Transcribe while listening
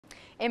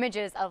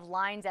Images of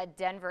lines at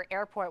Denver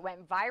Airport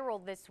went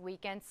viral this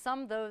weekend.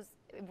 Some of those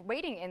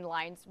waiting in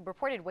lines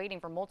reported waiting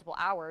for multiple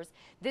hours.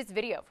 This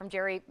video from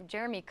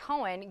Jeremy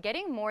Cohen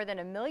getting more than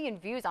 1 million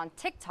views on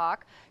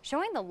TikTok,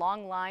 showing the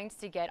long lines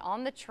to get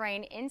on the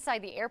train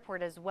inside the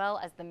airport, as well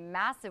as the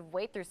massive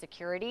wait through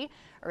security.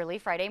 Early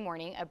Friday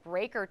morning, a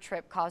breaker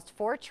trip caused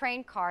 4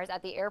 train cars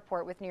at the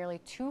airport with nearly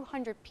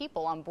 200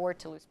 people on board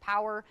to lose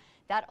power.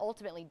 That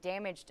ultimately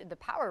damaged the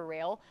power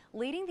rail,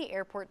 leading the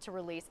airport to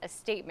release a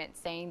statement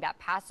saying that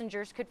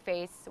passengers could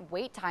face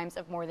wait times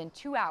of more than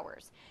 2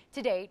 hours.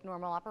 Today,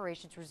 normal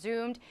operations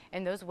resumed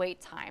and those wait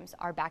times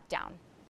are back down.